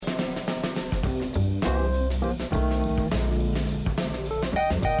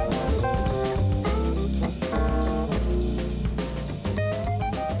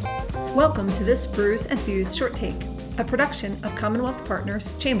Welcome to this Brews and Views Short Take, a production of Commonwealth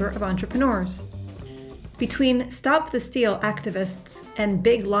Partners Chamber of Entrepreneurs. Between Stop the Steal activists and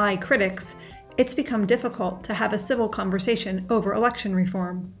big lie critics, it's become difficult to have a civil conversation over election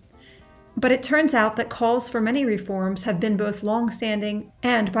reform. But it turns out that calls for many reforms have been both long-standing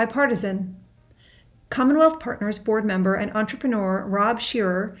and bipartisan. Commonwealth Partners board member and entrepreneur Rob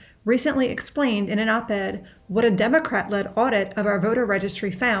Shearer recently explained in an op-ed what a Democrat-led audit of our voter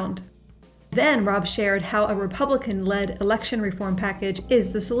registry found. Then Rob shared how a Republican-led election reform package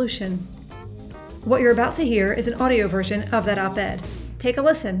is the solution. What you're about to hear is an audio version of that op-ed. Take a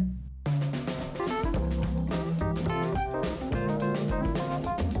listen.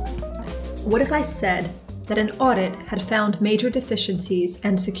 What if I said that an audit had found major deficiencies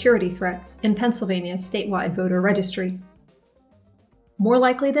and security threats in Pennsylvania's statewide voter registry? More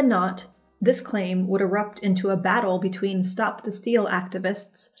likely than not, this claim would erupt into a battle between Stop the Steal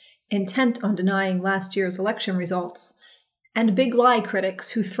activists, intent on denying last year's election results, and big lie critics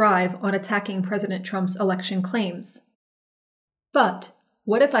who thrive on attacking President Trump's election claims. But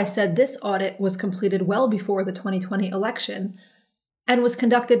what if I said this audit was completed well before the 2020 election and was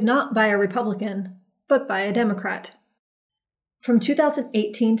conducted not by a Republican, but by a Democrat? From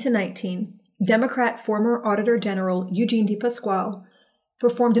 2018 to 19, Democrat former Auditor General Eugene DePasquale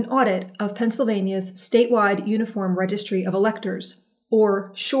performed an audit of Pennsylvania's statewide Uniform Registry of Electors,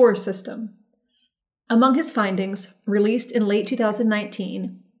 or SURE system. Among his findings, released in late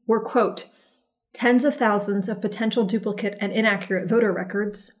 2019, were, quote, tens of thousands of potential duplicate and inaccurate voter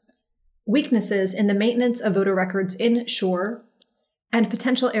records, weaknesses in the maintenance of voter records in SURE, and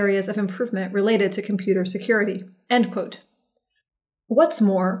potential areas of improvement related to computer security, end quote. What's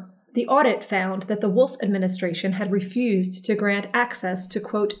more, the audit found that the Wolf administration had refused to grant access to,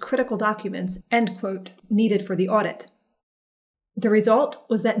 quote, critical documents, end quote, needed for the audit. The result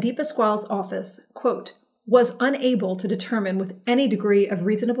was that DePasquale's office, quote, was unable to determine with any degree of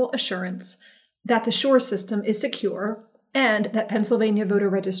reasonable assurance that the SURE system is secure and that Pennsylvania voter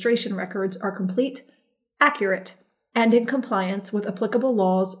registration records are complete, accurate, and in compliance with applicable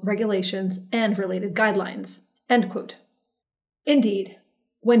laws, regulations, and related guidelines, end quote. Indeed,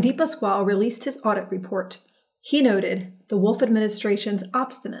 when DePasquale released his audit report, he noted the Wolf administration's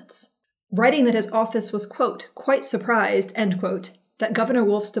obstinacy, writing that his office was, quote, quite surprised, end quote, that Governor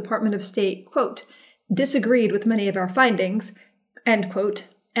Wolf's Department of State, quote, disagreed with many of our findings, end quote,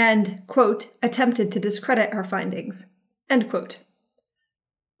 and, quote, attempted to discredit our findings, end quote.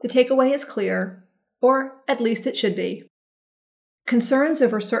 The takeaway is clear, or at least it should be. Concerns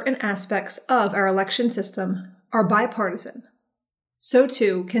over certain aspects of our election system are bipartisan. So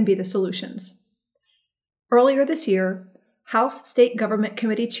too can be the solutions. Earlier this year, House State Government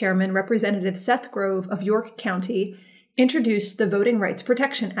Committee Chairman Representative Seth Grove of York County introduced the Voting Rights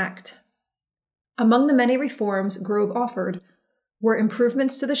Protection Act. Among the many reforms Grove offered were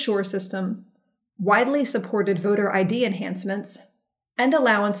improvements to the SURE system, widely supported voter ID enhancements, and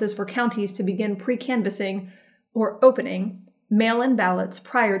allowances for counties to begin pre-canvassing or opening mail-in ballots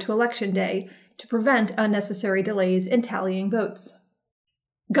prior to Election Day to prevent unnecessary delays in tallying votes.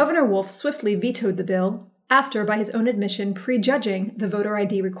 Governor Wolf swiftly vetoed the bill after, by his own admission, prejudging the voter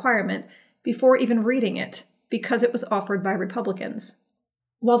ID requirement before even reading it because it was offered by Republicans.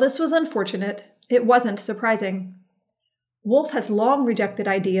 While this was unfortunate, it wasn't surprising. Wolf has long rejected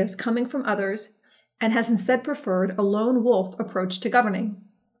ideas coming from others and has instead preferred a lone wolf approach to governing.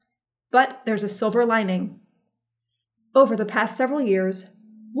 But there's a silver lining. Over the past several years,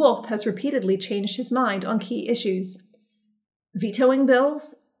 Wolf has repeatedly changed his mind on key issues, vetoing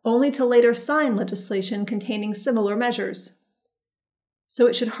bills only to later sign legislation containing similar measures. So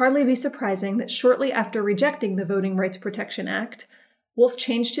it should hardly be surprising that shortly after rejecting the Voting Rights Protection Act, Wolf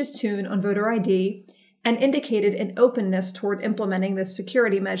changed his tune on voter ID and indicated an openness toward implementing this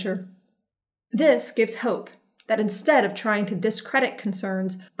security measure. This gives hope that instead of trying to discredit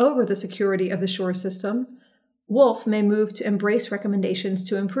concerns over the security of the SURE system, Wolf may move to embrace recommendations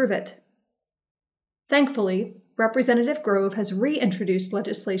to improve it. Thankfully, Representative Grove has reintroduced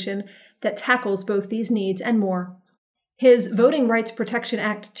legislation that tackles both these needs and more. His Voting Rights Protection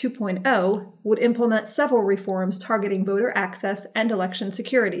Act 2.0 would implement several reforms targeting voter access and election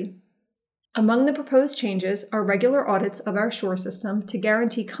security. Among the proposed changes are regular audits of our SURE system to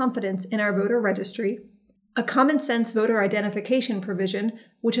guarantee confidence in our voter registry, a common-sense voter identification provision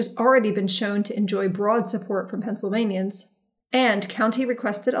which has already been shown to enjoy broad support from Pennsylvanians, and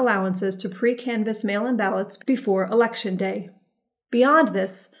county-requested allowances to pre-canvass mail-in ballots before Election Day. Beyond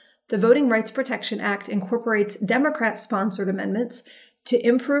this, the Voting Rights Protection Act incorporates Democrat-sponsored amendments to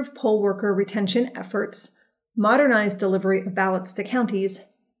improve poll worker retention efforts, modernize delivery of ballots to counties,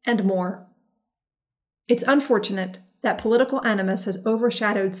 and more. It's unfortunate that political animus has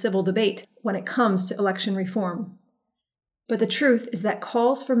overshadowed civil debate when it comes to election reform. But the truth is that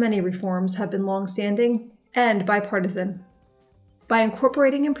calls for many reforms have been long-standing and bipartisan. By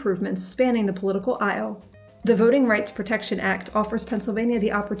incorporating improvements spanning the political aisle, the Voting Rights Protection Act offers Pennsylvania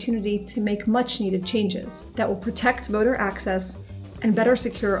the opportunity to make much-needed changes that will protect voter access and better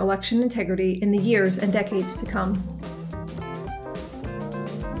secure election integrity in the years and decades to come.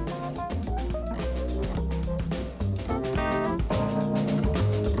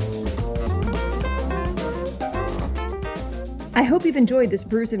 I hope you've enjoyed this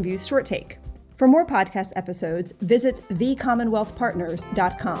Brews and Views short take. For more podcast episodes, visit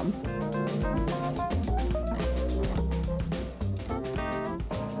thecommonwealthpartners.com.